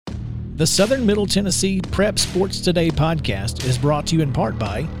The Southern Middle Tennessee Prep Sports Today podcast is brought to you in part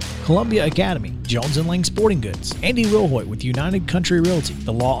by Columbia Academy, Jones & Lang Sporting Goods, Andy Wilhoit with United Country Realty,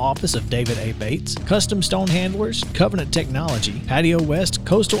 the law office of David A. Bates, Custom Stone Handlers, Covenant Technology, Patio West,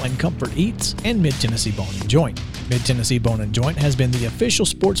 Coastal and Comfort Eats, and Mid-Tennessee Bone & Joint. Mid-Tennessee Bone & Joint has been the official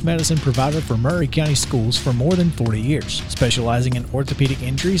sports medicine provider for Maury County Schools for more than 40 years. Specializing in orthopedic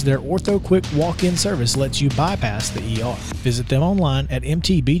injuries, their Ortho Quick walk-in service lets you bypass the ER. Visit them online at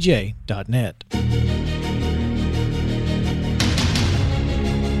mtbj.net.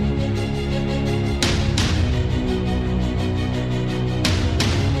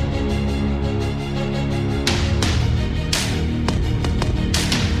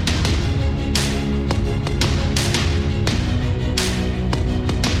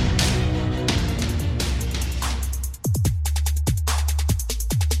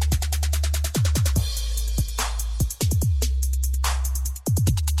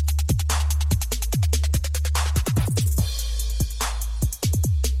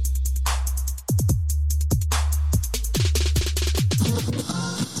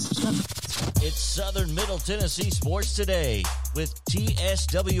 Tennessee Sports Today with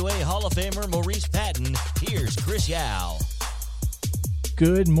TSWA Hall of Famer Maurice Patton. Here's Chris Yao.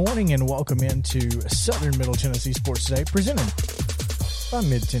 Good morning and welcome into Southern Middle Tennessee Sports Today, presented by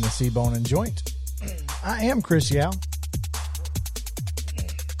Mid-Tennessee Bone & Joint. I am Chris Yao,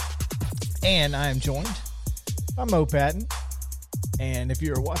 and I am joined by Mo Patton. And if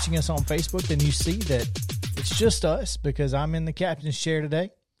you're watching us on Facebook, then you see that it's just us because I'm in the captain's chair today.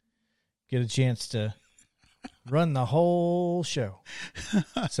 Get a chance to run the whole show.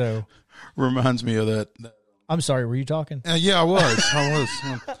 So reminds me of that. I'm sorry, were you talking? Yeah, I was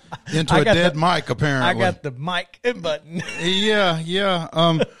into a dead mic. Apparently, I got the mic button.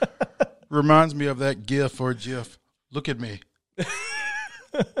 Yeah. Reminds me of that GIF or GIF. Look at me.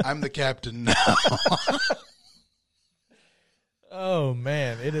 I'm the captain now. Oh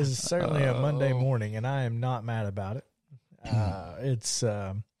man, it is certainly a Monday morning, and I am not mad about it. It's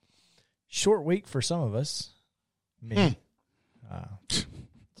short week for some of us. Me.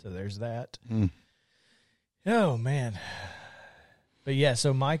 So there's that. Oh, man. But, yeah,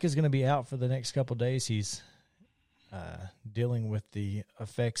 so Mike is going to be out for the next couple of days. He's dealing with the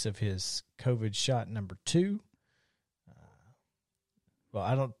effects of his COVID shot number 2. Well,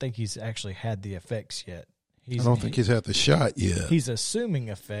 I don't think he's actually had the effects yet. I don't think he's had the shot yet. He's assuming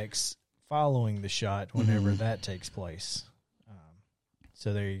effects following the shot whenever that takes place.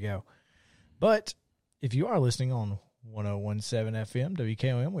 So there you go. But if you are listening on 1017 FM,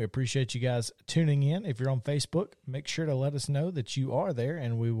 WKOM, we appreciate you guys tuning in. If you're on Facebook, make sure to let us know that you are there,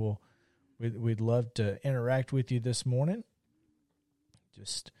 and we'd love to interact with you this morning.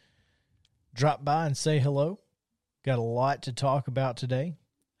 Just drop by and say hello. Got a lot to talk about today.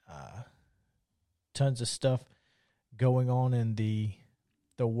 Tons of stuff going on in the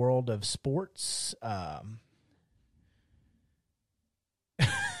world of sports.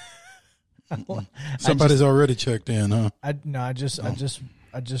 Somebody's already checked in, huh? I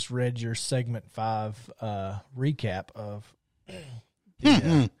just read your segment 5 recap of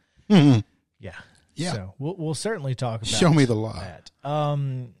yeah. So we'll certainly talk about Show me the lie. that.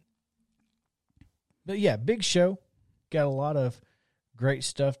 But yeah, big show. Got a lot of great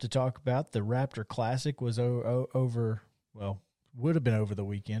stuff to talk about. The Raptor Classic was over. Well, would have been over the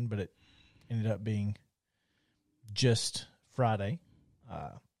weekend, but it ended up being just Friday.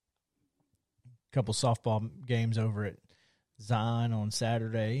 Couple softball games over at Zion on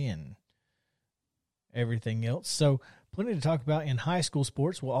Saturday and everything else. So plenty to talk about in high school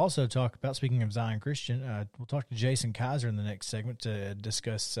sports. We'll also talk about, speaking of Zion Christian, we'll talk to Jason Kaiser in the next segment to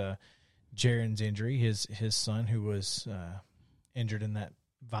discuss Jaren's injury, his son who was injured in that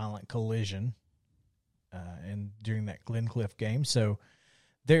violent collision and during that Glencliff game. So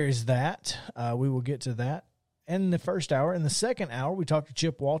there is that. We will get to that in the first hour. In the second hour, we talked to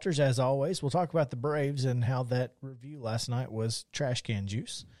Chip Walters, as always. We'll talk about the Braves and how that review last night was trash can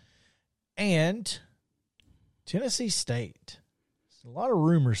juice. And Tennessee State. There's a lot of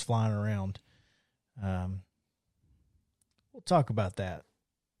rumors flying around. We'll talk about that,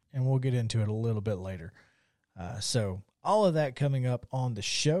 and we'll get into it a little bit later. So all of that coming up on the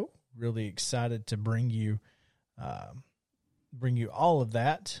show. Really excited to bring you all of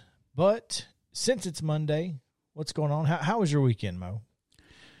that. But since it's Monday, what's going on? How was your weekend, Mo?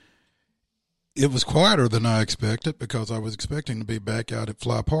 It was quieter than I expected because I was expecting to be back out at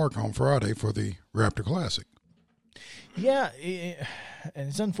Fly Park on Friday for the Raptor Classic. Yeah, and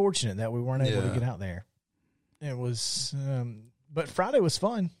it's unfortunate that we weren't able to get out there. It was, but Friday was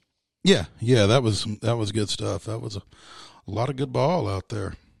fun. Yeah, that was good stuff. That was a lot of good ball out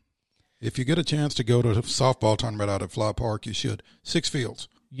there. If you get a chance to go to a softball tournament out at Fly Park, you should. 6 fields.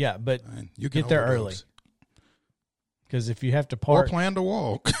 Yeah, but And you can get there early. overdose. Because if you have to Or park, plan to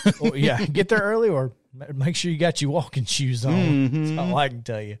walk. well, yeah, get there early or make sure you got your walking shoes on. Mhm. That's all I can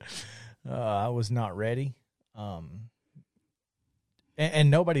tell you. I was not ready.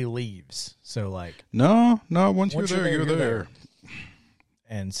 And nobody leaves. So like, No, once Once you're there, you're there.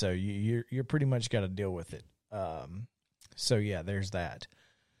 and so you're pretty much got to deal with it. So yeah, there's that.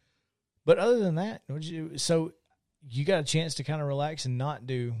 But other than that, so you got a chance to kind of relax and not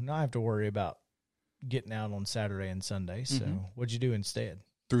have to worry about getting out on Saturday and Sunday. So what'd you do instead?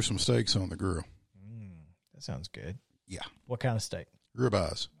 Threw some steaks on the grill. That sounds good. Yeah. What kind of steak?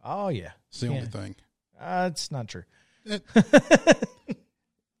 Ribeyes. Oh yeah, It's the only thing. it's not true.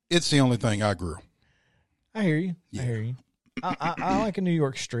 It's the only thing I grill. I hear you. Yeah. I hear you. I like a New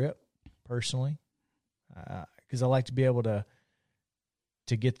York strip personally, because I like to be able to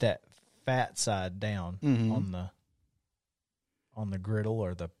get that fat side down on the griddle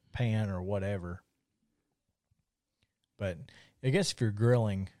or the pan or whatever. But I guess if you're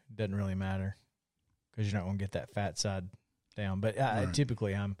grilling, it doesn't really matter because you're not going to get that fat side down. But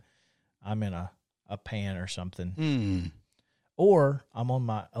typically, I'm in a pan or something. Or I'm on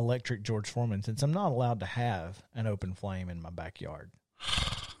my electric George Foreman since I'm not allowed to have an open flame in my backyard.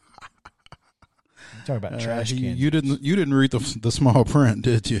 I'm talking about trash cans. You didn't read the small print,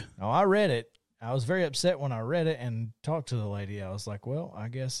 did you? Oh, I read it. I was very upset when I read it and talked to the lady. I was like, well, I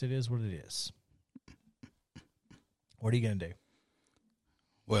guess it is what it is. What are you going to do?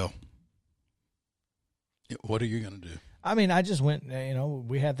 Well, what are you going to do? I mean, I just went,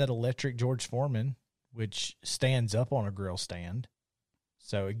 we have that electric George Foreman, which stands up on a grill stand.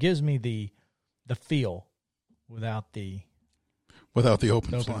 So it gives me the feel without the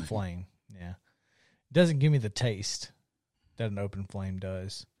open flame. flame. Yeah. It doesn't give me the taste that an open flame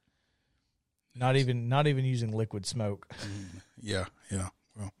does. Not even using liquid smoke. Yeah.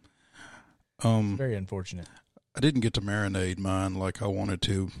 Well, Very unfortunate. I didn't get to marinate mine like I wanted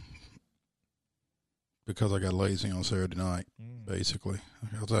to because I got lazy on Saturday night, basically.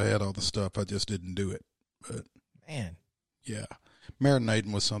 Because I had all the stuff, I just didn't do it. But man, yeah,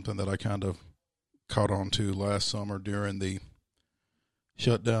 marinating was something that I kind of caught on to last summer during the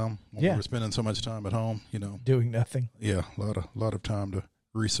shutdown when we were spending so much time at home. doing nothing. Yeah, a lot of time to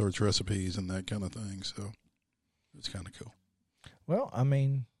research recipes and that kind of thing. So it's kind of cool. Well, I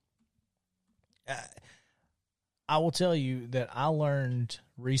mean, I will tell you that I learned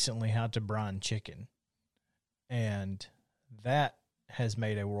recently how to brine chicken, and that has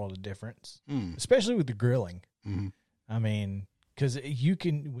made a world of difference, especially with the grilling. I mean, because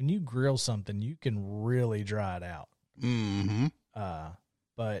when you grill something, you can really dry it out.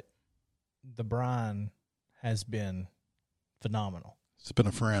 But the brine has been phenomenal. It's been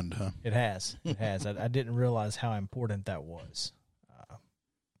a friend, huh? It has. It has. I didn't realize how important that was.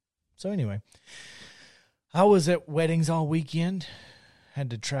 So anyway, I was at weddings all weekend.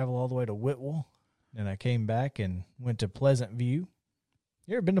 Had to travel all the way to Whitwell. Then I came back and went to Pleasant View.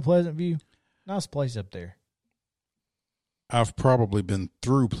 You ever been to Pleasant View? Nice place up there. I've probably been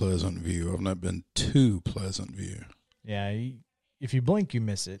through Pleasant View. I've not been to Pleasant View. Yeah, if you blink, you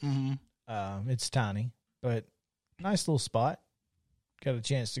miss it. It's tiny, but nice little spot. Got a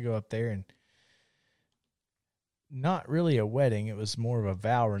chance to go up there, and not really a wedding. It was more of a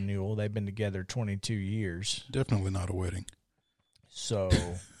vow renewal. They've been together 22 years. Definitely not a wedding. So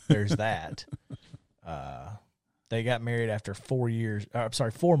there's that. They got married after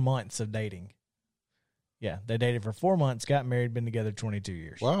 4 months of dating. Yeah, they dated for 4 months, got married, been together 22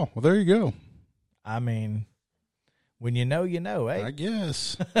 years. Wow. Well, there you go. I mean, when you know, eh? I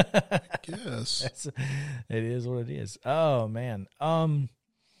guess. Guess. It is what it is. Oh, man.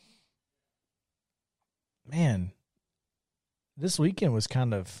 Man, this weekend was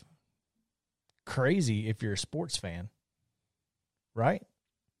kind of crazy if you're a sports fan, right?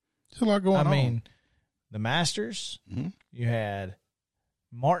 There's a lot going on. I mean, the Masters, you had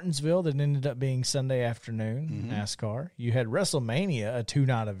Martinsville that ended up being Sunday afternoon, NASCAR. You had WrestleMania, a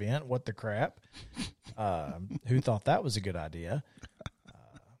 2-night event. What the crap? Who thought that was a good idea?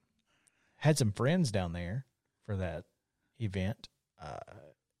 Had some friends down there for that event.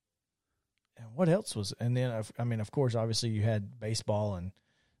 And what else was? And then, I mean, of course, obviously you had baseball and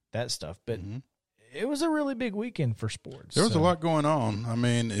that stuff, but it was a really big weekend for sports. There was a lot going on. I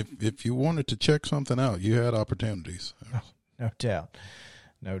mean, if you wanted to check something out, you had opportunities. Oh, no doubt.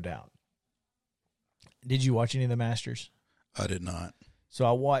 No doubt. Did you watch any of the Masters? I did not. So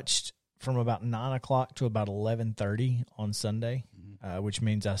I watched from about 9 o'clock to about 11:30 on Sunday, which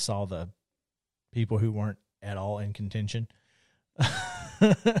means I saw the people who weren't at all in contention.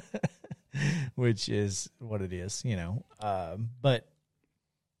 which is what it is, But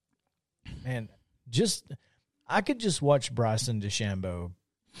man, I could just watch Bryson DeChambeau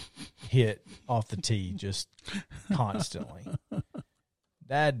hit off the tee just constantly.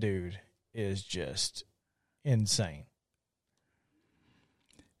 That dude is just insane.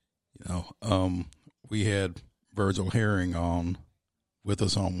 We had Virgil Herring on with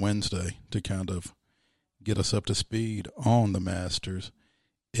us on Wednesday to kind of get us up to speed on the Masters.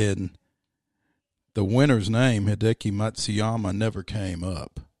 And the winner's name, Hideki Matsuyama, never came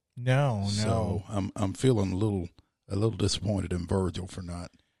up. No. So I'm feeling a little disappointed in Virgil for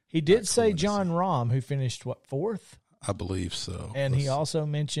not. He did say John Rahm, who finished fourth? I believe so. And he also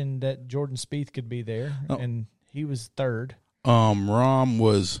mentioned that Jordan Spieth could be there, and he was third. Rahm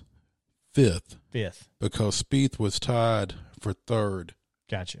was fifth. Fifth. Because Spieth was tied for third.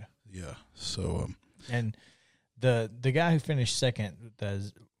 Gotcha. Yeah. So and the guy who finished second,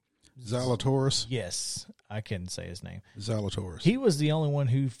 Zalatoris? Yes, I couldn't say his name. Zalatoris. He was the only one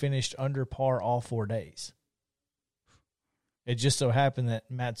who finished under par all 4 days. It just so happened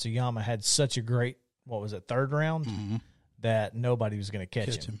that Matsuyama had such a great, third round, that nobody was going to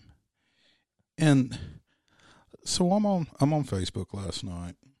catch him. And so I'm on Facebook last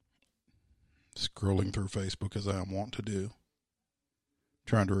night, scrolling through Facebook as I want to do,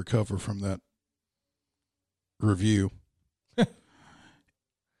 trying to recover from that review.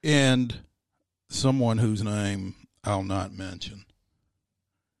 And someone whose name I'll not mention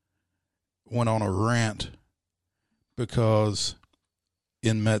went on a rant because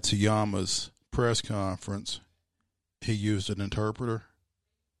in Matsuyama's press conference, he used an interpreter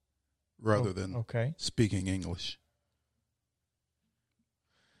rather than speaking English.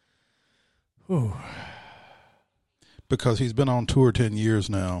 Ooh. Because he's been on tour 10 years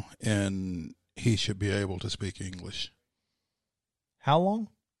now, and he should be able to speak English. How long?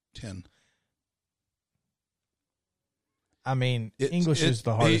 10. I mean, English is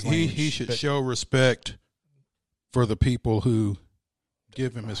the hardest language. He should show respect for the people who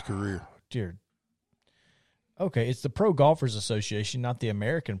give him his career. Dear. Okay, it's the Pro Golfers Association, not the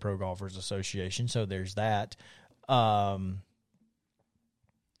American Pro Golfers Association, so there's that. But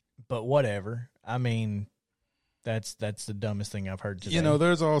whatever. I mean, that's the dumbest thing I've heard today.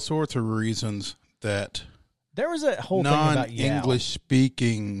 There's all sorts of reasons that there was that whole thing about non-English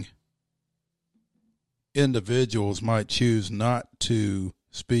speaking individuals might choose not to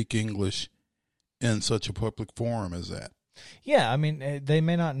speak English in such a public forum as that. Yeah, I mean, they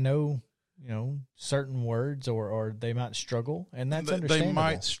may not know, certain words or they might struggle, and that's understandable. They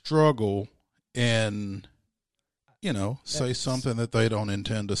might struggle and, say something that they don't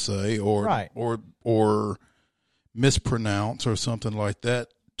intend to say or mispronounce or something like that,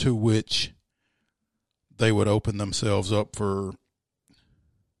 to which they would open themselves up for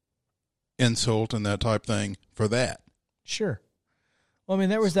insult and that type thing for that. Sure. Well, I mean,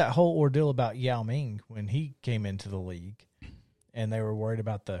 there was that whole ordeal about Yao Ming when he came into the league, and they were worried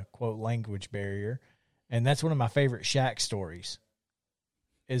about the, quote, language barrier. And that's one of my favorite Shaq stories,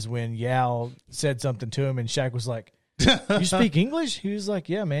 is when Yao said something to him, and Shaq was like, "You speak English?" He was like,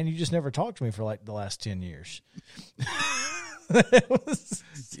 "Yeah, man, you just never talked to me for like the last 10 years.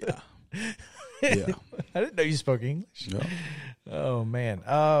 Yeah. I didn't know you spoke English. Yeah. Oh, man.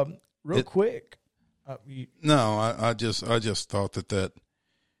 Real quick. I just thought that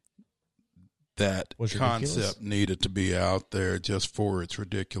concept ridiculous? Needed to be out there just for its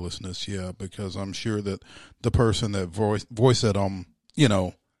ridiculousness. Yeah, because I'm sure that the person that voiced that on,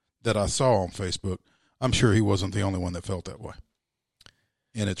 that I saw on Facebook, I'm sure he wasn't the only one that felt that way.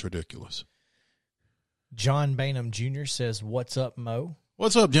 And it's ridiculous. John Bainham Jr. says, "What's up, Mo?"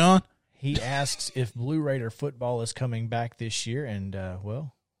 What's up, John? He asks if Blue Raider football is coming back this year, and,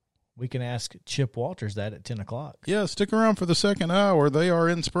 we can ask Chip Walters that at 10 o'clock. Yeah, stick around for the second hour. They are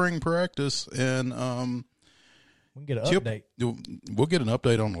in spring practice, and we can get an update. We'll get an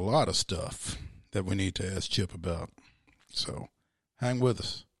update on a lot of stuff that we need to ask Chip about. So hang with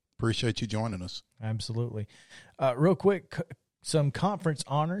us. Appreciate you joining us. Absolutely. Real quick, some conference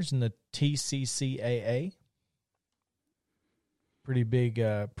honors in the TCCAA. Pretty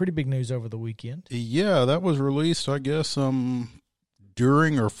big news over the weekend. Yeah, that was released, I guess,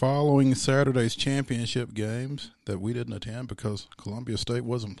 during or following Saturday's championship games that we didn't attend because Columbia State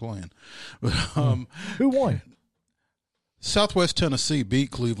wasn't playing. But who won? Southwest Tennessee beat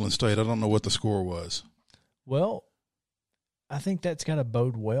Cleveland State. I don't know what the score was. Well, I think that's got to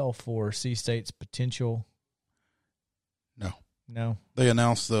bode well for C-State's potential. No. They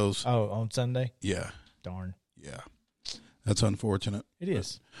announced those. Oh, on Sunday? Yeah. Darn. Yeah. That's unfortunate. It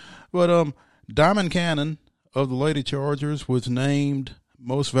is. But Diamond Cannon of the Lady Chargers was named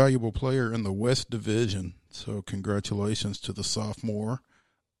most valuable player in the West Division. So congratulations to the sophomore.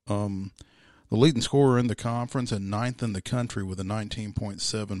 The leading scorer in the conference and 9th in the country with a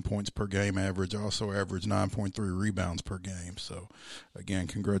 19.7 points per game average, also averaged 9.3 rebounds per game. So, again,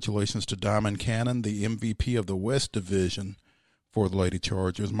 congratulations to Diamond Cannon, the MVP of the West Division for the Lady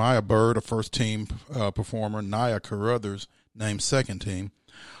Chargers. Maya Bird, a first-team performer. Naya Carruthers named second team.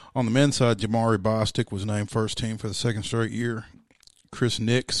 On the men's side, Jamari Bostic was named first team for the second straight year. Chris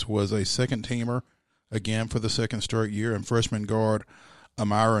Nix was a second-teamer, again, for the second straight year. And freshman guard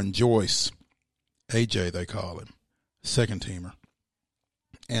Amira Joyce, AJ they call him, second-teamer.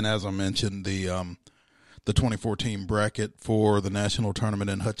 And as I mentioned, the 2014 bracket for the national tournament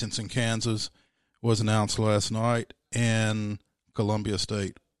in Hutchinson, Kansas was announced last night, and Columbia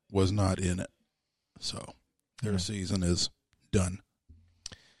State was not in it. So their season is done.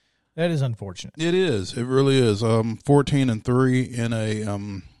 That is unfortunate. It is. It really is. 14-3 in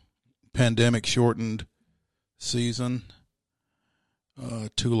a pandemic-shortened season.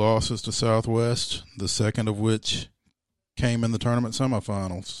 2 losses to Southwest, the second of which came in the tournament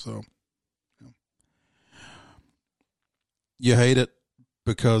semifinals. So you hate it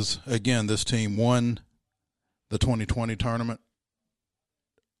because, again, this team won the 2020 tournament,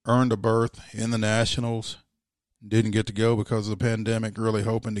 earned a berth in the Nationals, didn't get to go because of the pandemic, really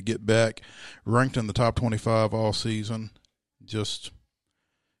hoping to get back, ranked in the top 25 all season, just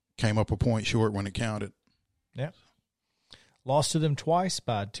came up a point short when it counted. Yeah. Lost to them twice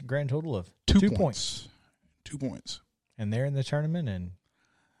by a grand total of 2 points. 2 points. And they're in the tournament, and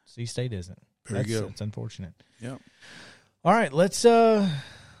C-State isn't. There you go. That's unfortunate. Yeah. All right, let's I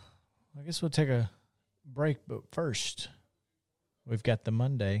guess we'll take a break, but first, we've got the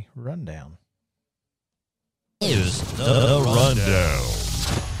Monday Rundown. Here's the Rundown.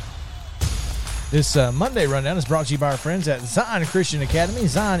 This Monday Rundown is brought to you by our friends at Zion Christian Academy,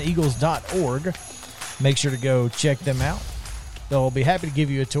 ZionEagles.org. Make sure to go check them out. They'll be happy to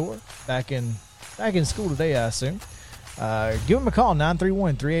give you a tour back in school today, I assume. Give them a call,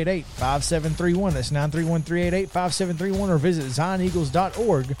 931-388-5731. That's 931-388-5731, or visit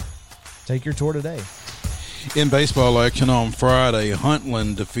ZionEagles.org. Take your tour today. In baseball action on Friday,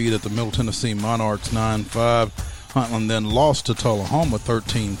 Huntland defeated the Middle Tennessee Monarchs 9-5. Huntland then lost to Tullahoma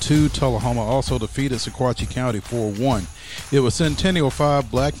 13-2. Tullahoma also defeated Sequatchie County 4-1. It was Centennial 5,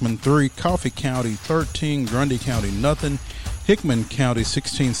 Blackman 3, Coffee County 13, Grundy County nothing. Hickman County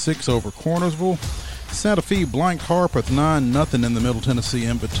 16-6 over Cornersville. Santa Fe blanked Harpeth 9-0 in the Middle Tennessee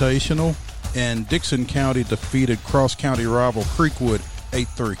Invitational. And Dixon County defeated cross-county rival Creekwood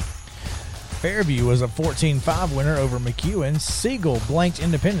 8-3. Fairview was a 14-5 winner over McEwen. Siegel blanked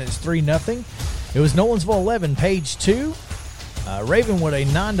Independence 3-0. It was Nolensville 11, Page 2. Ravenwood a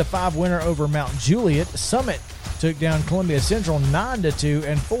 9-5 winner over Mount Juliet. Summit took down Columbia Central 9-2,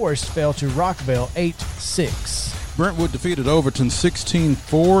 and Forest fell to Rockville 8-6. Brentwood defeated Overton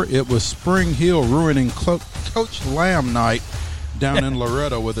 16-4. It was Spring Hill ruining Coach Lamb night down in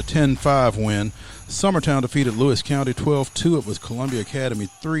Loretto with a 10-5 win. Summertown defeated Lewis County 12-2. It was Columbia Academy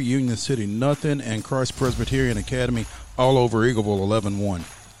 3, Union City nothing, and Christ Presbyterian Academy all over Eagleville 11-1.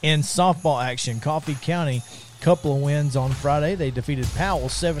 In softball action, Coffee County, couple of wins on Friday. They defeated Powell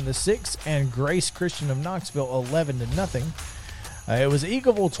 7-6 and Grace Christian of Knoxville 11-0. It was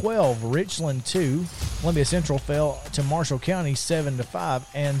Eagleville 12, Richland 2. Columbia Central fell to Marshall County 7-5,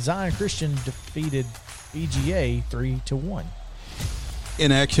 and Zion Christian defeated BGA 3-1.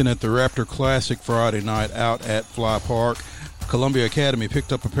 In action at the Raptor Classic Friday night out at Fly Park, Columbia Academy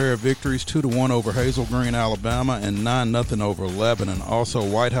picked up a pair of victories, 2-1 over Hazel Green, Alabama, and 9-0 over Lebanon. Also,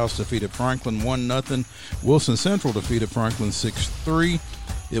 White House defeated Franklin 1-0. Wilson Central defeated Franklin 6-3.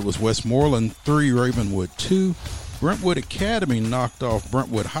 It was Westmoreland 3, Ravenwood 2. Brentwood Academy knocked off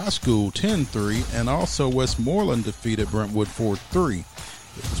Brentwood High School 10-3, and also Westmoreland defeated Brentwood 4-3.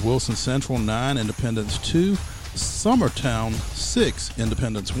 It was Wilson Central 9, Independence 2. Summertown 6,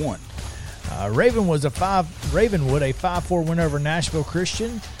 Independence 1. Ravenwood a 5-4 win over Nashville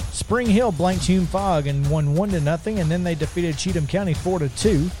Christian. Spring Hill blanked Hume Fogg and won 1-0, and then they defeated Cheatham County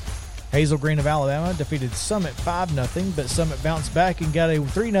 4-2. Hazel Green of Alabama defeated Summit 5-0, but Summit bounced back and got a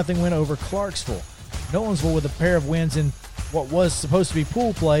 3-0 win over Clarksville. Nolensville with a pair of wins in what was supposed to be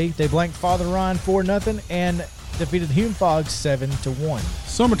pool play. They blanked Father Ryan 4-0 and defeated Hume Fogg 7-1.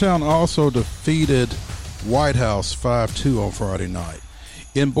 Summertown also defeated White House 5-2 on Friday night.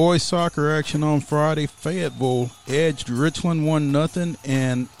 In boys soccer action on Friday, Fayetteville edged Richland 1-0,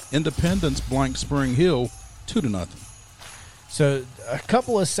 and Independence blanked Spring Hill 2-0. So a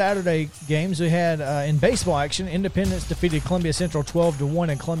couple of Saturday games we had in baseball action. Independence defeated Columbia Central 12-1,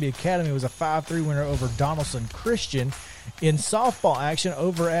 and Columbia Academy was a 5-3 winner over Donaldson Christian. In softball action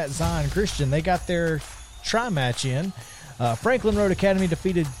over at Zion Christian, they got their tri-match in. Franklin Road Academy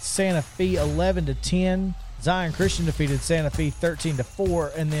defeated Santa Fe 11-10. Zion Christian defeated Santa Fe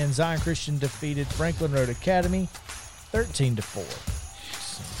 13-4, and then Zion Christian defeated Franklin Road Academy 13-4.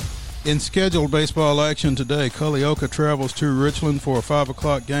 In scheduled baseball action today, Culleoka travels to Richland for a 5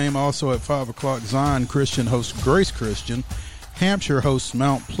 o'clock game. Also at 5 o'clock, Zion Christian hosts Grace Christian. Hampshire hosts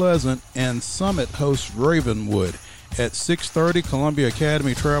Mount Pleasant, and Summit hosts Ravenwood. At 6:30, Columbia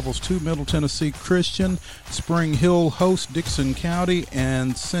Academy travels to Middle Tennessee Christian. Spring Hill hosts Dixon County,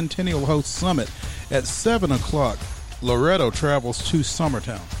 and Centennial hosts Summit. At 7 o'clock, Loretto travels to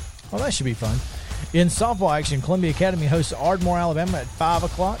Summertown. Well, that should be fun. In softball action, Columbia Academy hosts Ardmore, Alabama at 5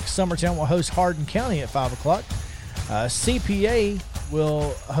 o'clock. Summertown will host Hardin County at 5 o'clock. CPA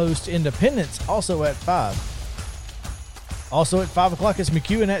will host Independence also at 5. Also at 5 o'clock is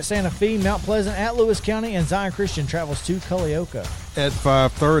McEwen at Santa Fe, Mount Pleasant at Lewis County, and Zion Christian travels to Culleoka. At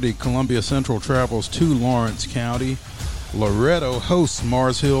 5:30, Columbia Central travels to Lawrence County. Loretto hosts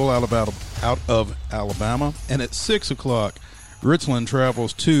Mars Hill out of Alabama. And at 6 o'clock, Richland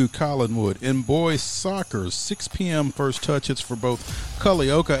travels to Collinwood. In boys soccer, 6 p.m. first touches for both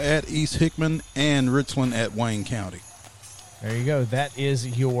Culleoka at East Hickman and Richland at Wayne County. There you go. That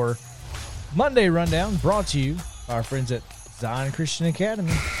is your Monday rundown brought to you by our friends at Zion Christian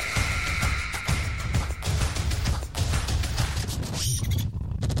Academy.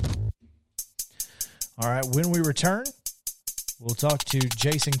 All right, when we return, we'll talk to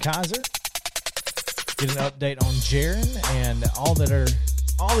Jason Kaiser, get an update on Jaron and all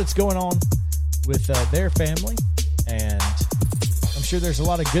that's going on with their family, and I'm sure there's a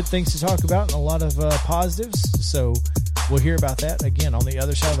lot of good things to talk about and a lot of positives. So we'll hear about that again on the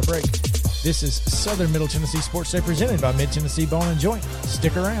other side of the break. This is Southern Middle Tennessee Sports Day presented by Mid-Tennessee Bone and Joint.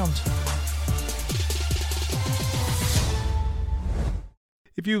 Stick around.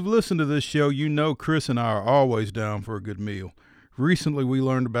 If you've listened to this show, you know Chris and I are always down for a good meal. Recently, we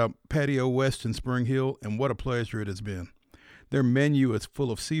learned about Patio West in Spring Hill, and what a pleasure it has been. Their menu is full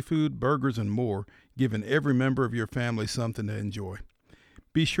of seafood, burgers, and more, giving every member of your family something to enjoy.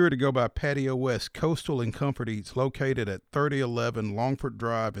 Be sure to go by Patio West Coastal and Comfort Eats, located at 3011 Longford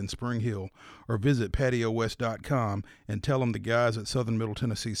Drive in Spring Hill, or visit PatioWest.com and tell them the guys at Southern Middle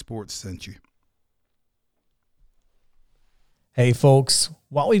Tennessee Sports sent you. Hey folks,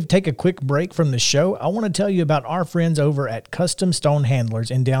 while we take a quick break from the show, I want to tell you about our friends over at Custom Stone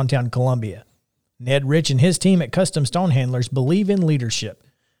Handlers in downtown Columbia. Ned Rich and his team at Custom Stone Handlers believe in leadership.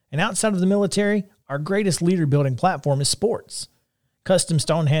 And outside of the military, our greatest leader building platform is sports. Custom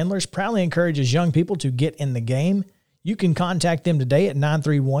Stone Handlers proudly encourages young people to get in the game. You can contact them today at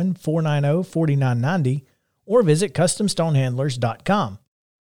 931-490-4990 or visit CustomStonehandlers.com.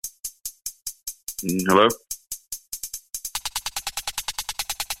 Hello?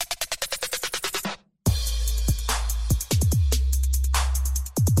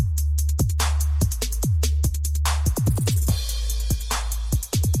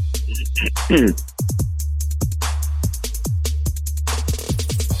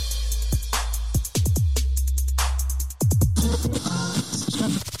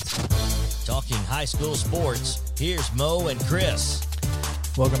 Talking high school sports, here's Mo and Chris.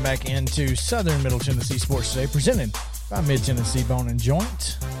 Welcome back into Southern Middle Tennessee Sports Today, presented by Mid-Tennessee Bone and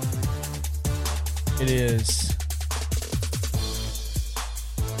Joint. It is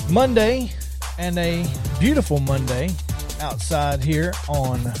Monday, and a beautiful Monday outside here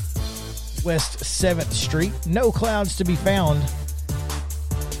on West 7th Street. No clouds to be found,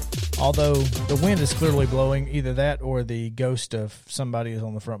 although the wind is clearly blowing. Either that or the ghost of somebody is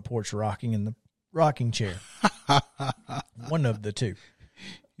on the front porch rocking in the rocking chair. One of the two.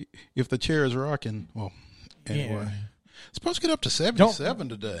 If the chair is rocking, well, anyway. Yeah. It's supposed to get up to 77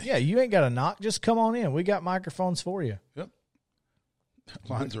 today. Yeah, you ain't got to knock. Just come on in. We got microphones for you. Yep.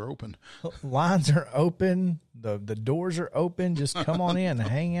 Lines are open. Lines are open. The doors are open. Just come on in,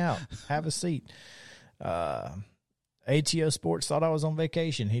 hang out, have a seat. ATO Sports thought I was on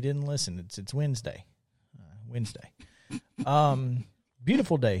vacation. He didn't listen. It's Wednesday.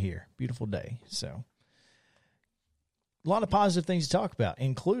 Beautiful day here. Beautiful day. So a lot of positive things to talk about,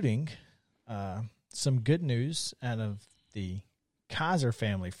 including some good news out of the Kaiser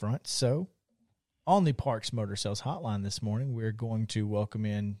family front. So on the Parks Motor Sales Hotline this morning, we're going to welcome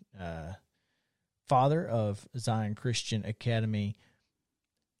in father of Zion Christian Academy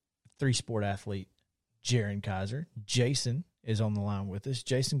three-sport athlete Jaron Kaiser. Jason is on the line with us.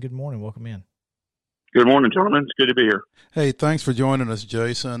 Jason, good morning. Welcome in. Good morning, gentlemen. It's good to be here. Hey, thanks for joining us,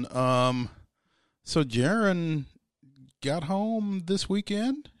 Jason. So Jaron got home this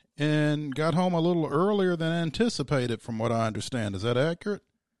weekend and got home a little earlier than anticipated, from what I understand. Is that accurate?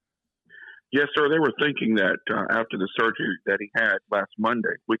 Yes, sir. They were thinking that after the surgery that he had last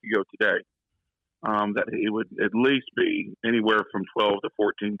Monday, a week ago today, that he would at least be anywhere from 12 to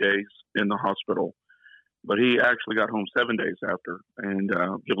 14 days in the hospital. But he actually got home 7 days after, and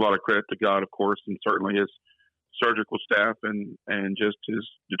give a lot of credit to God, of course, and certainly his surgical staff and just his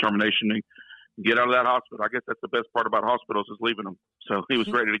determination to get out of that hospital. I guess that's the best part about hospitals is leaving them. So he was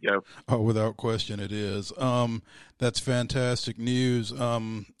ready to go. Oh, without question it is. That's fantastic news.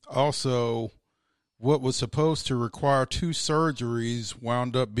 Also, what was supposed to require 2 surgeries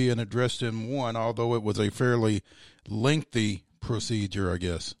wound up being addressed in one, although it was a fairly lengthy procedure, I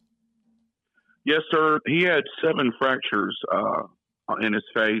guess. Yes, sir. He had 7 fractures in his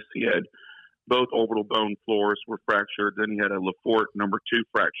face. He had both orbital bone floors were fractured. Then he had a Lefort number 2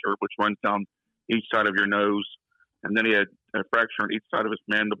 fracture, which runs down each side of your nose. And then he had a fracture on each side of his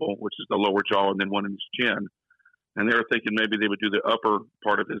mandible, which is the lower jaw, and then one in his chin. And they were thinking maybe they would do the upper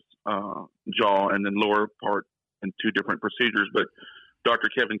part of his jaw and then lower part in 2 different procedures. But Dr.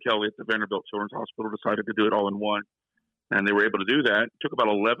 Kevin Kelly at the Vanderbilt Children's Hospital decided to do it all in one. And they were able to do that. It took about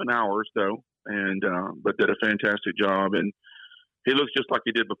 11 hours, though, and but did a fantastic job. And he looks just like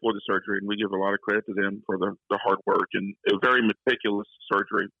he did before the surgery, and we give a lot of credit to them for the hard work. And a very meticulous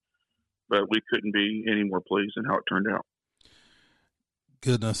surgery, but we couldn't be any more pleased in how it turned out.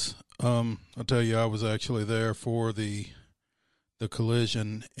 Goodness. I'll tell you, I was actually there for the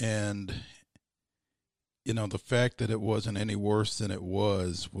collision, and, you know, the fact that it wasn't any worse than it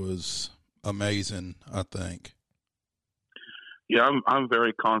was amazing, I think. Yeah, I'm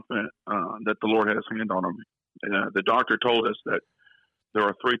very confident that the Lord had his hand on him. The doctor told us that there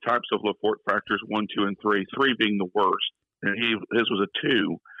are 3 types of Lefort fractures, 1, 2, and 3, 3 being the worst. And his was a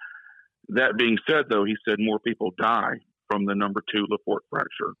 2. That being said, though, he said more people die from the number 2 Lefort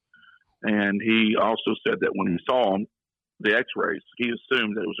fracture. And he also said that when he saw him, the x-rays, he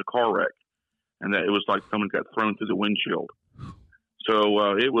assumed that it was a car wreck and that it was like someone got thrown through the windshield.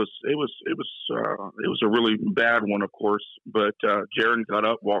 So it was a really bad one, of course. But Jaron got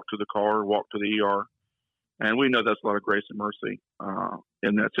up, walked to the car, walked to the ER, and we know that's a lot of grace and mercy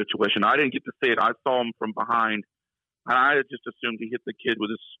in that situation. I didn't get to see it. I saw him from behind, and I just assumed he hit the kid with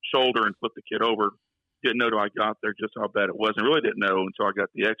his shoulder and flipped the kid over. Didn't know till I got there just how bad it was, and really didn't know until I got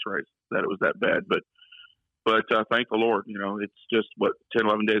the X-rays that it was that bad. But thank the Lord, you know, it's just 10,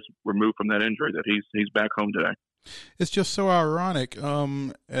 11 days removed from that injury that he's back home today. It's just so ironic.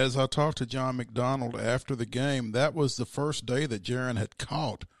 As I talked to John McDonald after the game, that was the first day that Jaron had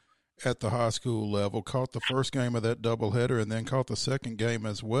caught at the high school level, caught the first game of that doubleheader, and then caught the second game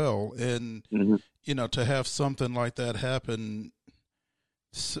as well. And, you know, to have something like that happen,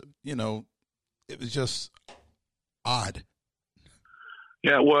 you know, it was just odd.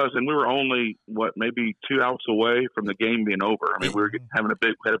 Yeah, it was. And we were only, maybe 2 outs away from the game being over. I mean, we were had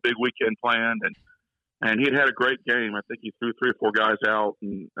a big weekend planned, and he had a great game. I think he threw 3 or 4 guys out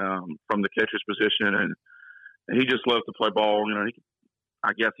and, from the catcher's position, and he just loves to play ball. You know,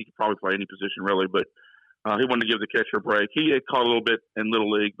 I guess he could probably play any position really, but he wanted to give the catcher a break. He had caught a little bit in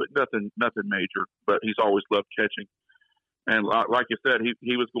Little League, but nothing major. But he's always loved catching. And like you said,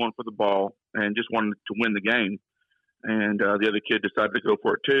 he was going for the ball and just wanted to win the game. And the other kid decided to go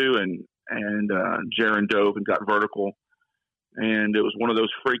for it too, and Jaron dove and got vertical. And it was one of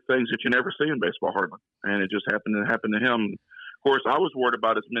those freak things that you never see in baseball hardly. And it just happened to him. Of course, I was worried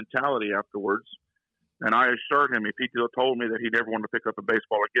about his mentality afterwards. And I assured him if he told me that he never wanted to pick up a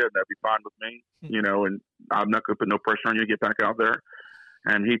baseball again, that'd be fine with me, you know, and I'm not going to put no pressure on you to get back out there.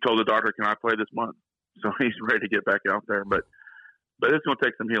 And he told the doctor, can I play this month? So he's ready to get back out there. But it's going to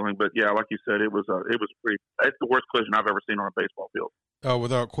take some healing. But, yeah, like you said, it's the worst collision I've ever seen on a baseball field. Oh,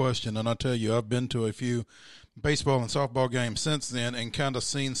 without question. And I tell you, I've been to a few baseball and softball games since then and kind of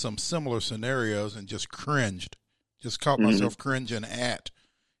seen some similar scenarios and just cringed, just caught myself cringing at,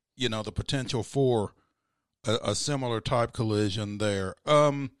 you know, the potential for a similar type collision there.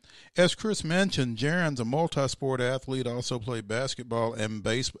 As Chris mentioned, Jaron's a multi-sport athlete, also played basketball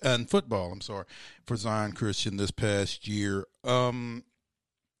and football, for Zion Christian this past year. I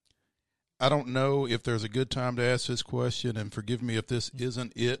don't know if there's a good time to ask this question, and forgive me if this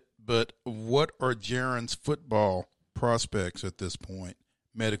isn't it, but what are Jaron's football prospects at this point,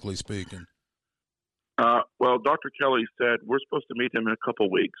 medically speaking? Well, Dr. Kelly said we're supposed to meet him in a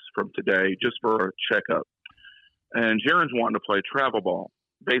couple weeks from today just for a checkup. And Jaron's wanting to play travel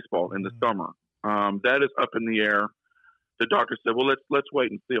baseball in the summer. That is up in the air. The doctor said, well, let's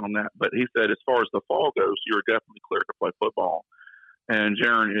wait and see on that. But he said, as far as the fall goes, you're definitely clear to play football. And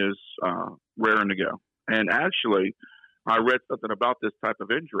Jaron is raring to go. And actually, I read something about this type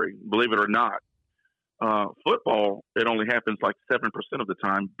of injury. Believe it or not, football, it only happens like 7% of the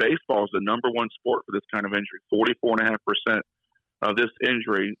time. Baseball is the number one sport for this kind of injury. 44.5% of this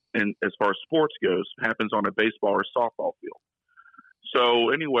injury, and as far as sports goes, happens on a baseball or softball field. So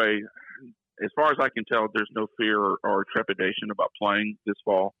anyway, as far as I can tell, there's no fear or trepidation about playing this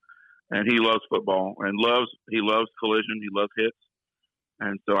fall. And he loves football and he loves collision. He loves hits.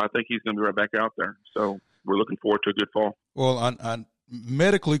 And so I think he's going to be right back out there. So we're looking forward to a good fall. Well, I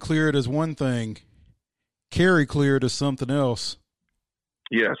medically cleared is one thing. Carrie cleared is something else.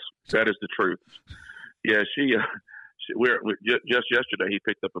 Yes, that is the truth. Yeah, just yesterday he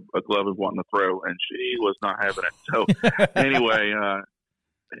picked up a glove and wanted to throw, and she was not having it. So anyway,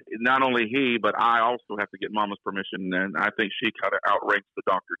 not only he, but I also have to get Mama's permission, and I think she kind of outranks the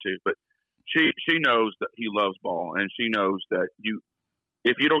doctor too. But she knows that he loves ball, and she knows that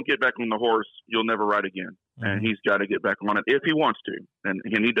if you don't get back on the horse, you'll never ride again. Mm-hmm. And he's got to get back on it if he wants to, and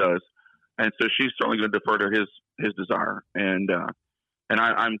he does. And so she's certainly going to defer to his desire, and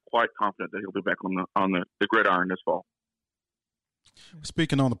I'm quite confident that he'll be back on the gridiron this fall.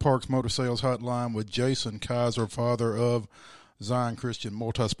 Speaking on the Parks Motor Sales Hotline with Jason Kaiser, father of Zion Christian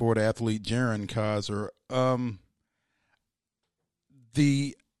multi-sport athlete Jaron Kaiser.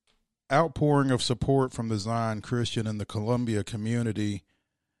 The outpouring of support from the Zion Christian and the Columbia community,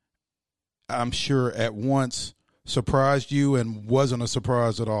 I'm sure at once surprised you and wasn't a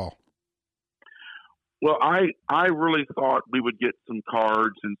surprise at all. Well, I really thought we would get some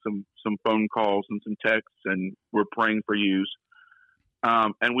cards and some phone calls and some texts, and we're praying for you.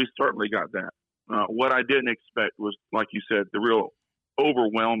 And we certainly got that. What I didn't expect was, like you said, the real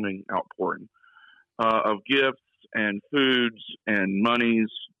overwhelming outpouring of gifts and foods and monies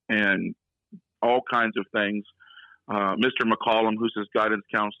and all kinds of things. Mr. McCollum, who's his guidance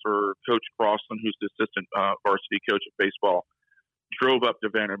counselor, Coach Crossland, who's the assistant varsity coach of baseball, drove up to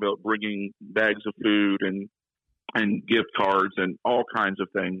Vanderbilt bringing bags of food and gift cards and all kinds of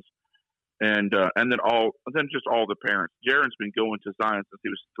things. And then just all the parents. Jaron's been going to Zion since he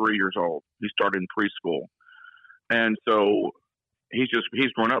was 3 years old. He started in preschool. And so he's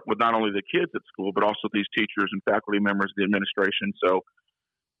grown up with not only the kids at school, but also these teachers and faculty members of the administration. So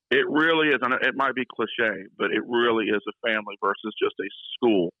it really is, it might be cliche, but it really is a family versus just a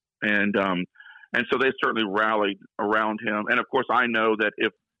school. And so they certainly rallied around him. And of course, I know that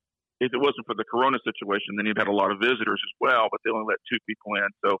if it wasn't for the Corona situation, then he'd had a lot of visitors as well, but they only let 2 people in.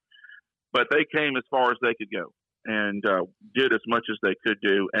 So, but they came as far as they could go and did as much as they could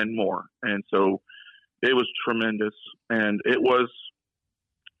do and more. And so it was tremendous, and it was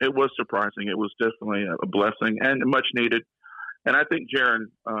surprising. It was definitely a blessing and much needed. And I think Jaron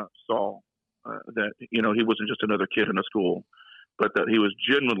saw that, he wasn't just another kid in a school, but that he was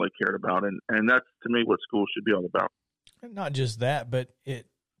genuinely cared about. And that's, to me, what school should be all about. Not just that, but it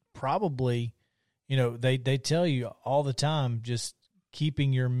probably, they tell you all the time, just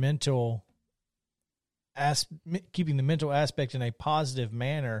keeping the mental aspect in a positive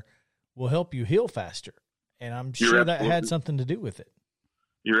manner will help you heal faster. And I'm sure that had something to do with it.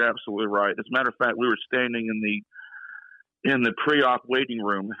 You're absolutely right. As a matter of fact, we were standing in the pre-op waiting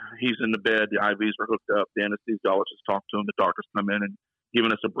room. He's in the bed. The IVs are hooked up. The anesthesiologist talked to him. The doctors come in and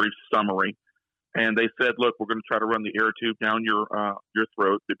given us a brief summary. And they said, look, we're going to try to run the air tube down your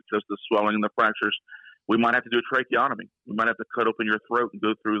throat because of the swelling and the fractures. We might have to do a tracheotomy. We might have to cut open your throat and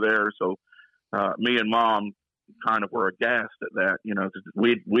go through there. So me and Mom kind of were aghast at that.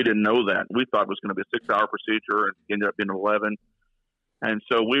 We didn't know that. We thought it was going to be a 6-hour procedure, and it ended up being 11. And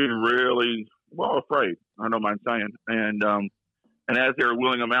so we really well afraid. I don't mind saying. And as they were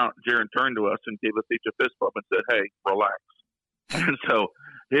wheeling him out, Jaron turned to us and gave us each a fist bump and said, "Hey, relax." And so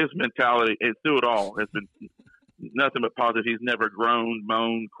his mentality, through it all, has been nothing but positive. He's never groaned,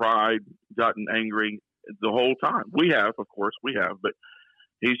 moaned, cried, gotten angry the whole time. We have, of course, but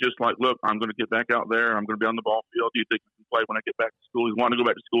he's just like, look, I'm going to get back out there. I'm going to be on the ball field. Do you think we can play when I get back to school? He's wanting to go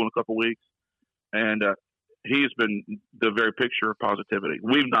back to school in a couple of weeks. And he's been the very picture of positivity.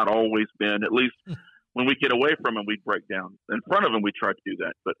 We've not always been, at least when we get away from him, we break down. In front of him, we try to do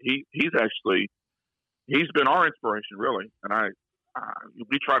that. But he's been our inspiration, really. And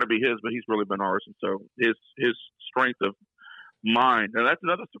we try to be his, but he's really been ours. And so his strength of mind, and that's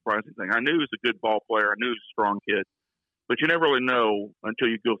another surprising thing. I knew he was a good ball player. I knew he was a strong kid. But you never really know until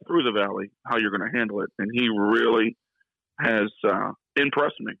you go through the valley how you're going to handle it. And he really has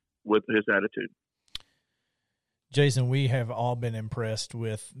impressed me with his attitude. Jason, we have all been impressed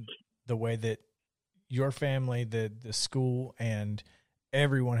with the way that your family, the school, and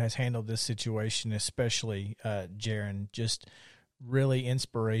everyone has handled this situation, especially Jaron. Just really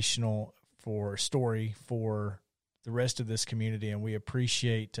inspirational for the rest of this community, and we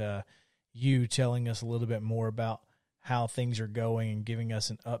appreciate you telling us a little bit more about how things are going and giving us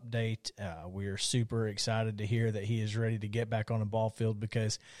an update. We are super excited to hear that he is ready to get back on a ball field,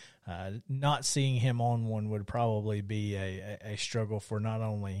 because not seeing him on one would probably be a struggle for not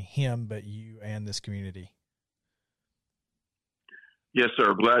only him, but you and this community. Yes,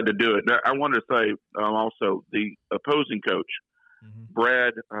 sir. Glad to do it. I wanted to say also the opposing coach,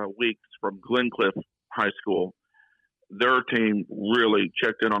 Brad Weeks from Glencliff High School, their team really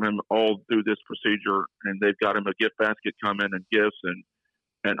checked in on him all through this procedure, and they've got him a gift basket coming and gifts,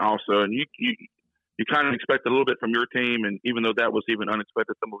 and also, and you kind of expect a little bit from your team, and even though that was even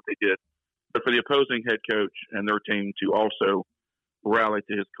unexpected, some of what they did, but for the opposing head coach and their team to also rally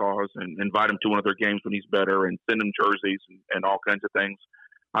to his cause and invite him to one of their games when he's better and send him jerseys and all kinds of things.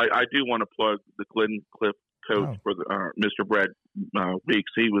 I do want to plug the Glencliff coach for Mr. Brad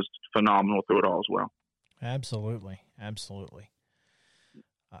Weeks. He was phenomenal through it all as well. Absolutely.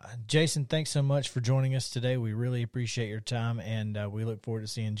 Jason, thanks so much for joining us today. We really appreciate your time, and we look forward to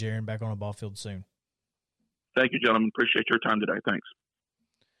seeing Jaron back on a ball field soon. Thank you, gentlemen. Appreciate your time today. Thanks.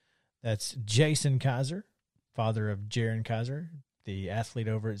 That's Jason Kaiser, father of Jaron Kaiser, the athlete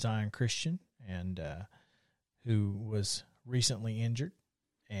over at Zion Christian, and who was recently injured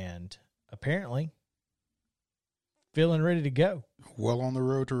and apparently feeling ready to go. Well on the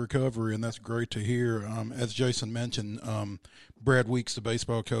road to recovery, and that's great to hear. As Jason mentioned, Brad Weeks, the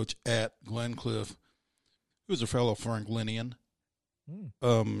baseball coach at Glencliff, who's a fellow Franklinian,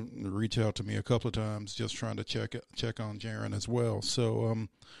 reached out to me a couple of times just trying to check on Jaron as well. So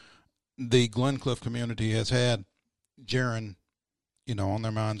the Glencliff community has had Jaron, on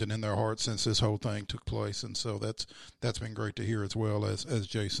their minds and in their hearts since this whole thing took place, and so that's been great to hear as well, as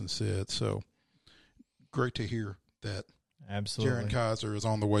Jason said. So great to hear that. Absolutely. Jaron Kaiser is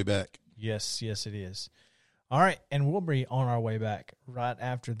on the way back. Yes, it is. All right, and we'll be on our way back. Right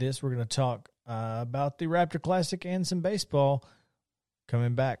after this, we're going to talk about the Raptor Classic and some baseball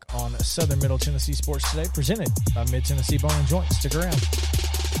coming back on Southern Middle Tennessee Sports Today, presented by Mid-Tennessee Bone and Joint. Stick around.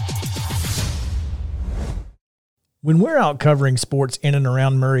 When we're out covering sports in and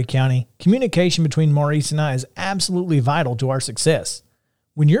around Maury County, communication between Maurice and I is absolutely vital to our success.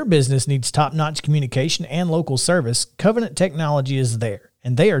 When your business needs top-notch communication and local service, Covenant Technology is there,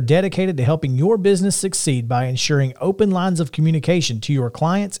 and they are dedicated to helping your business succeed by ensuring open lines of communication to your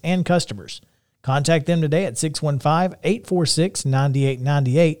clients and customers. Contact them today at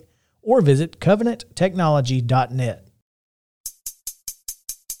 615-846-9898 or visit covenanttechnology.net.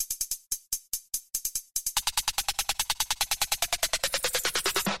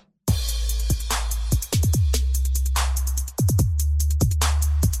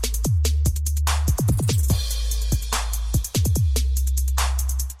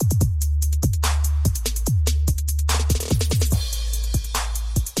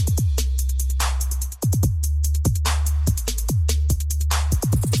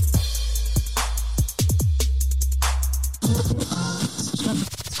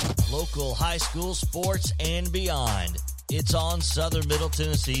 High school sports and beyond. It's on Southern Middle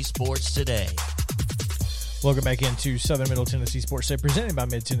Tennessee Sports Today. Welcome back into Southern Middle Tennessee Sports Today, presented by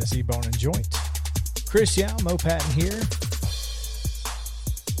Mid-Tennessee Bone and Joint. Chris Yao, Mo Patton here,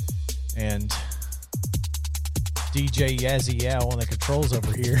 and DJ Yazzie Yao on the controls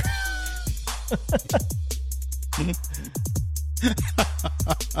over here.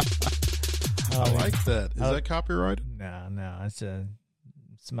 I like that. Is that copyrighted? No,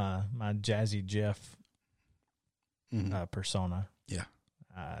 it's my Jazzy Jeff persona. Yeah.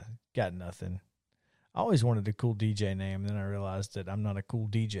 Got nothing. I always wanted a cool DJ name, then I realized that I'm not a cool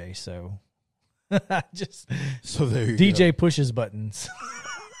DJ, so I just so there you DJ go. pushes buttons.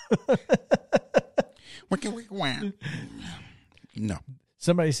 No.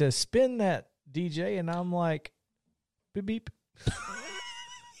 Somebody says spin that DJ, and I'm like beep beep.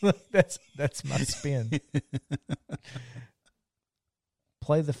 That's my spin.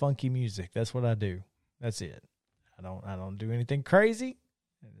 Play the funky music. That's what I do. That's it. I don't do anything crazy.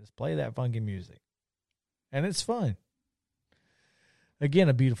 I just play that funky music. And it's fun. Again,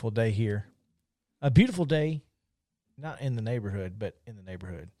 a beautiful day here. A beautiful day, not in the neighborhood, but in the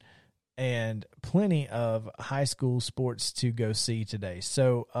neighborhood. And plenty of high school sports to go see today.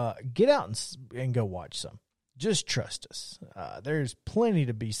 So get out and go watch some. Just trust us. There's plenty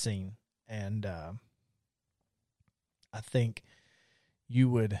to be seen. And I think you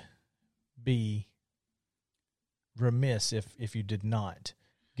would be remiss if you did not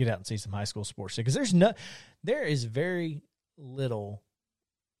get out and see some high school sports, because there is very little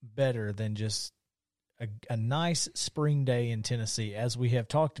better than just a nice spring day in Tennessee, as we have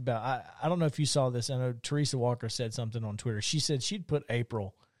talked about. I don't know if you saw this. I know Teresa Walker said something on Twitter. She said she'd put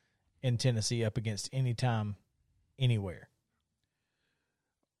April in Tennessee up against any time, anywhere.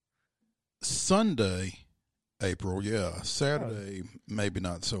 Sunday, April, yeah. Saturday, maybe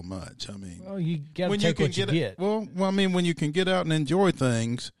not so much. I mean, well, you got to take what you get. Well, I mean, when you can get out and enjoy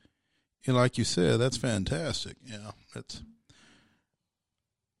things, like you said, that's fantastic. Yeah, that's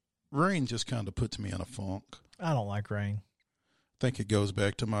rain just kind of puts me in a funk. I don't like rain. I think it goes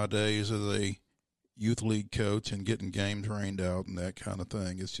back to my days as a youth league coach and getting games rained out and that kind of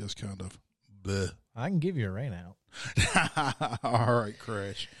thing. It's just kind of bleh. I can give you a rain out. All right,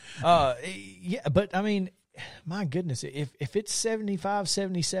 Crash. Yeah, but I mean, my goodness, if it's 75,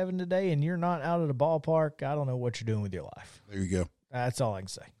 77 today and you're not out at a ballpark, I don't know what you're doing with your life. There you go. That's all I can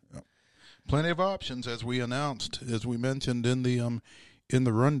say. Yep. Plenty of options, as we announced, as we mentioned in the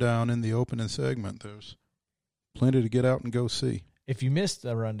rundown in the opening segment. There's plenty to get out and go see. If you missed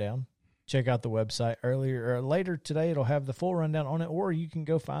the rundown, check out the website earlier or later today. It'll have the full rundown on it, or you can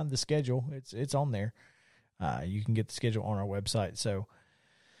go find the schedule. It's on there. You can get the schedule on our website. So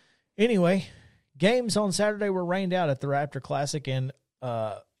anyway, games on Saturday were rained out at the Raptor Classic and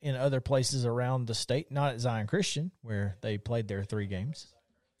in other places around the state, not at Zion Christian, where they played their 3 games.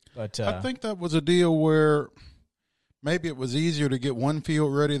 But I think that was a deal where maybe it was easier to get one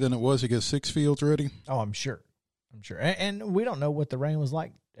field ready than it was to get 6 fields ready. Oh, I'm sure. And we don't know what the rain was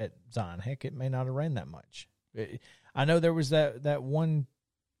like at Zion. Heck, it may not have rained that much. I know there was that one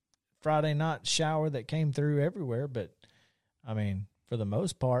Friday night shower that came through everywhere, but, I mean, for the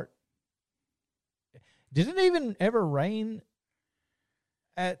most part, did it even ever rain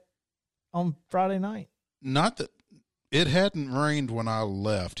on Friday night? Not that it hadn't rained when I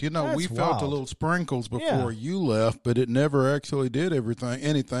left. That's we felt wild. a little sprinkles before you left, but it never actually did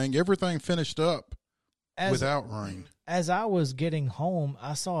anything. Everything finished up without rain. As I was getting home,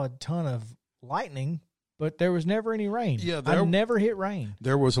 I saw a ton of lightning, but there was never any rain. Yeah, I never hit rain.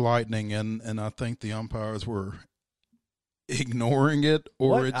 There was lightning, and I think the umpires were ignoring it,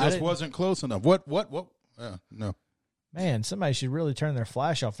 or it just wasn't close enough. What? No. Man, somebody should really turn their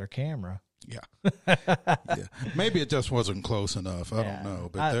flash off their camera. Yeah. Yeah. Maybe it just wasn't close enough. I don't know.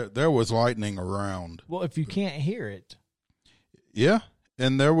 But there was lightning around. Well, if you can't hear it. Yeah.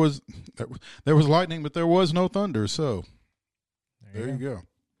 And there was lightning, but there was no thunder. So there you go.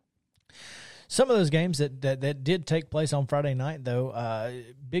 Some of those games that did take place on Friday night, though,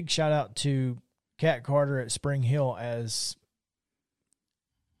 big shout out to Kat Carter at Spring Hill, as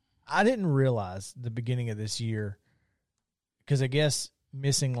I didn't realize the beginning of this year, because I guess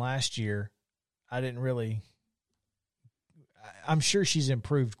missing last year, I'm sure she's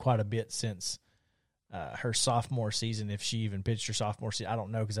improved quite a bit since her sophomore season, if she even pitched her sophomore season. I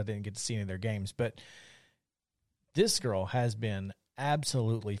don't know, because I didn't get to see any of their games. But this girl has been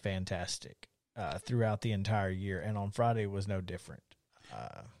absolutely fantastic throughout the entire year, and on Friday was no different.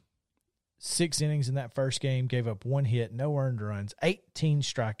 6 innings in that first game, gave up 1 hit, no earned runs, 18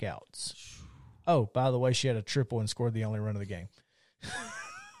 strikeouts. Oh, by the way, she had a triple and scored the only run of the game.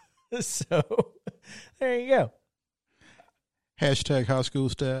 So, there you go. Hashtag high school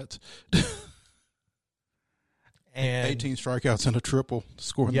stats. And 18 strikeouts and a triple,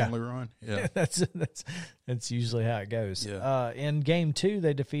 scoring the only run. Yeah, that's usually how it goes. Yeah. In game 2,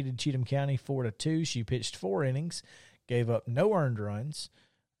 they defeated Cheatham County 4-2. She pitched 4 innings, gave up no earned runs,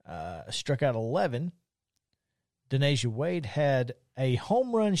 struck out 11. Denasia Wade had a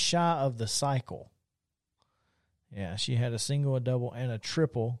home run shy of the cycle. Yeah, she had a single, a double, and a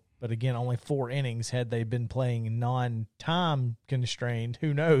triple. But again, only 4 innings. Had they been playing non-time constrained,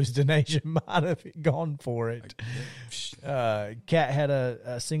 who knows? Denasia might have gone for it. Kat had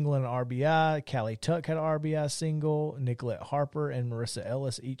a single and an RBI. Callie Tuck had an RBI single. Nicolette Harper and Marissa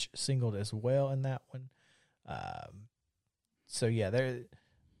Ellis each singled as well in that one. So, yeah,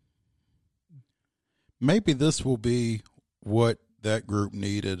 maybe this will be what that group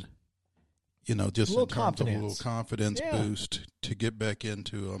needed. Just in terms of a little confidence boost to get back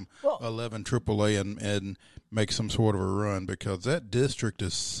into 11 AAA and make some sort of a run, because that district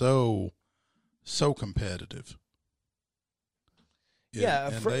is so competitive. Yeah,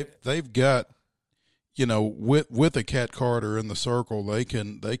 and they've got, with a Kat Carter in the circle, they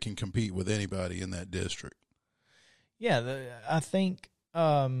can compete with anybody in that district. Yeah, I think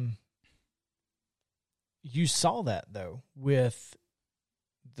you saw that though with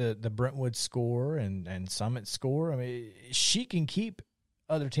the Brentwood score and Summit score. I mean, she can keep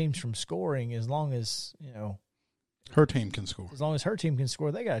other teams from scoring as long as, her team can score. As long as her team can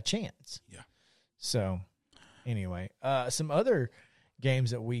score, they got a chance. Yeah. So, anyway, some other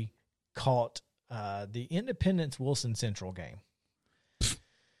games that we caught the Independence Wilson Central game.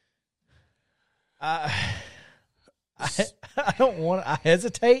 I don't want. I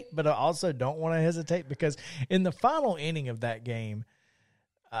hesitate, but I also don't want to hesitate because in the final inning of that game,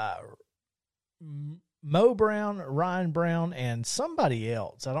 Mo Brown, Ryan Brown, and somebody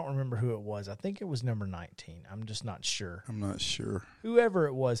else, I don't remember who it was. I think it was number 19. I'm just not sure. I'm not sure. Whoever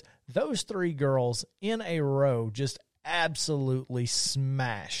it was, those three girls in a row just absolutely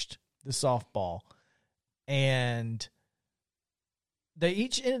smashed the softball, and they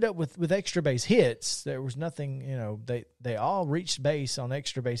each ended up with extra base hits. There was nothing, they all reached base on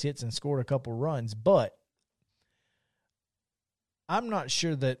extra base hits and scored a couple runs, but I'm not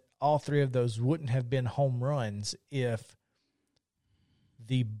sure that all three of those wouldn't have been home runs if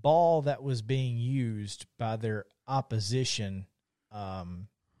the ball that was being used by their opposition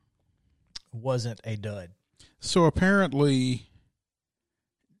wasn't a dud. So apparently,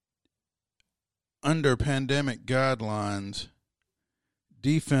 under pandemic guidelines,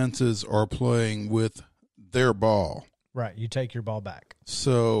 defenses are playing with their ball. Right, you take your ball back.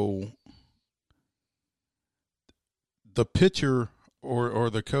 So the pitcher or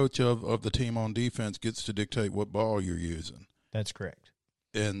the coach of the team on defense gets to dictate what ball you're using. That's correct.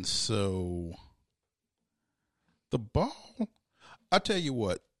 And so the ball, I tell you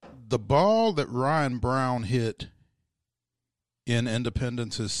what, the ball that Ryan Brown hit in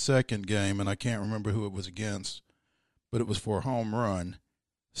Independence's second game, and I can't remember who it was against, but it was for a home run,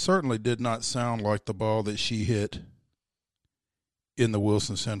 certainly did not sound like the ball that she hit in the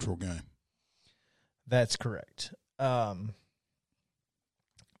Wilson Central game. That's correct.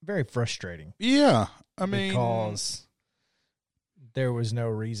 Very frustrating. Yeah, I mean, because there was no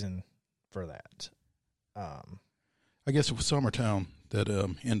reason for that. I guess it was Summertown that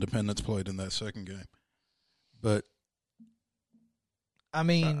Independence played in that second game, but I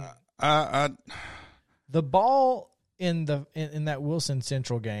mean, the ball in that Wilson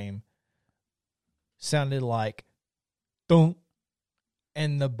Central game sounded like dunk,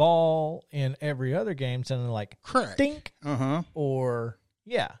 and the ball in every other game sounded like crack, dink, or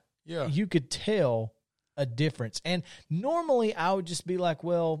yeah. You could tell a difference. And normally I would just be like,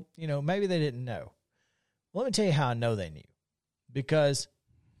 well, maybe they didn't know. Well, let me tell you how I know they knew. Because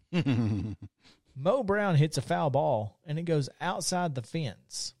Mo Brown hits a foul ball, and it goes outside the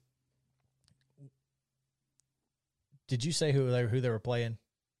fence. Did you say who they were playing?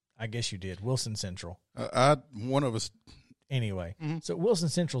 I guess you did. Wilson Central. One of us. Anyway, so Wilson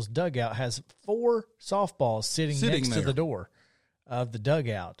Central's dugout has 4 softballs sitting next to the door of the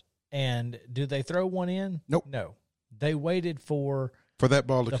dugout. And do they throw one in? Nope. No. They waited for that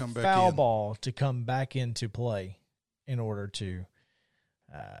ball to come back in. The foul ball to come back into play in order to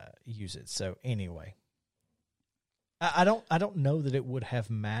use it. So anyway, I don't know that it would have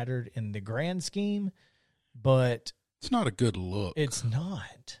mattered in the grand scheme, but it's not a good look. It's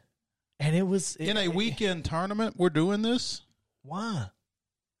not. And it was in a weekend tournament. We're doing this. Why?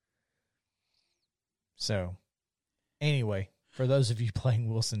 So anyway, for those of you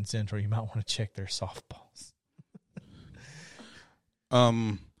playing Wilson Central, you might want to check their softballs.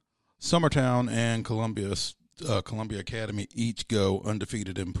 Summertown and Columbia Academy each go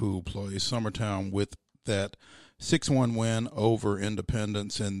undefeated in pool play. Summertown with that 6-1 win over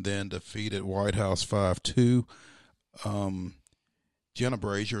Independence and then defeated White House 5-2. Jenna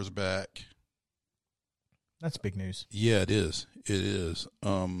Brazier's back. That's big news. Yeah, it is. It is.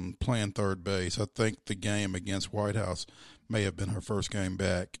 Playing third base. I think the game against White House may have been her first game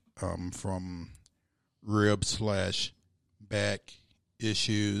back from rib/back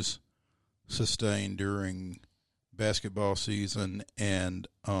issues sustained during basketball season and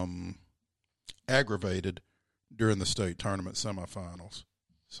aggravated during the state tournament semifinals.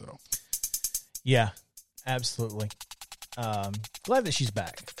 So, yeah, absolutely. Glad that she's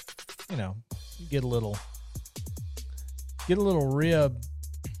back. You get a little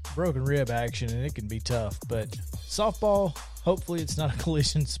broken rib action, and it can be tough. But softball, hopefully, it's not a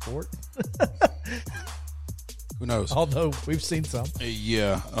collision sport. Who knows? Although we've seen some.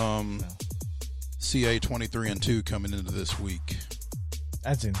 Yeah. CA 23-2 coming into this week.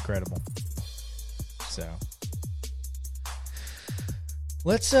 That's incredible. So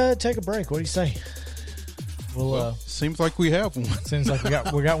let's take a break. What do you say? Well, seems like we have one. Seems like we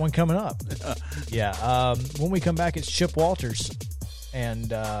got one coming up. Yeah. When we come back, it's Chip Walters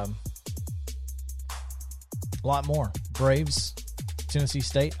and a lot more. Braves, Tennessee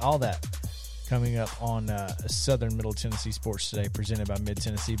State, all that coming up on Southern Middle Tennessee Sports Today, presented by Mid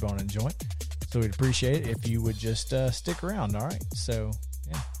Tennessee Bone and Joint. So we'd appreciate it if you would just stick around. All right. So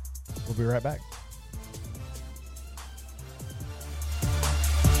yeah, we'll be right back.